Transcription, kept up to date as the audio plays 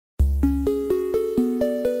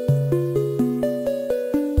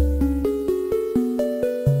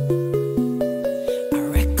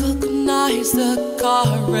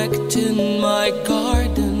wrecked in my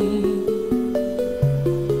garden.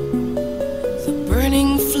 The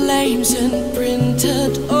burning flames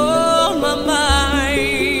imprinted on my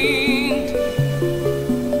mind.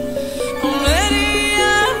 Already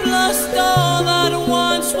I've lost all that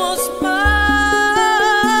once was mine.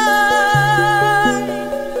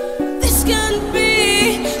 This can't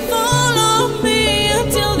be. Follow me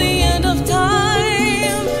until the end of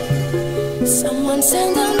time. Someone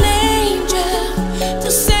send an angel to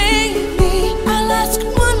save me. I'll ask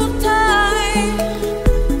one more time.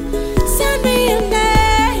 Send me an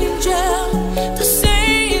angel to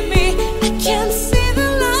save me. I can't see the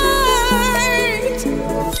light.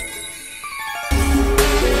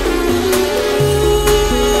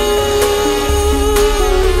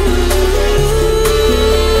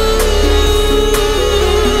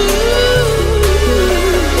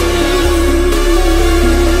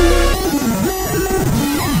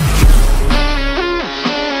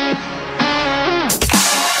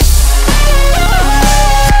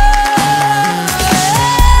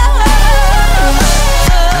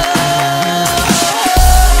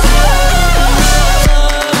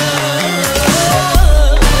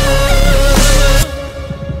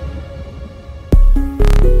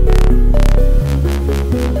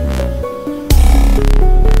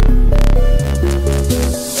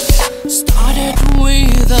 Started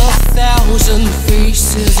with 1,000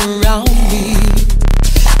 faces around me.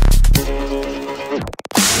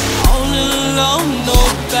 All alone,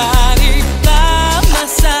 nobody by my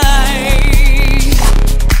side.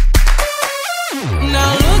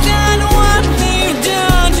 Now look at what they've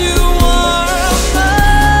done to our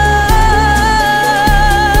minds.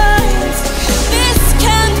 This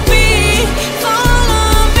can't be.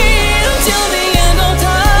 Follow me until the end of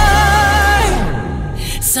time.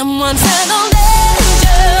 Someone said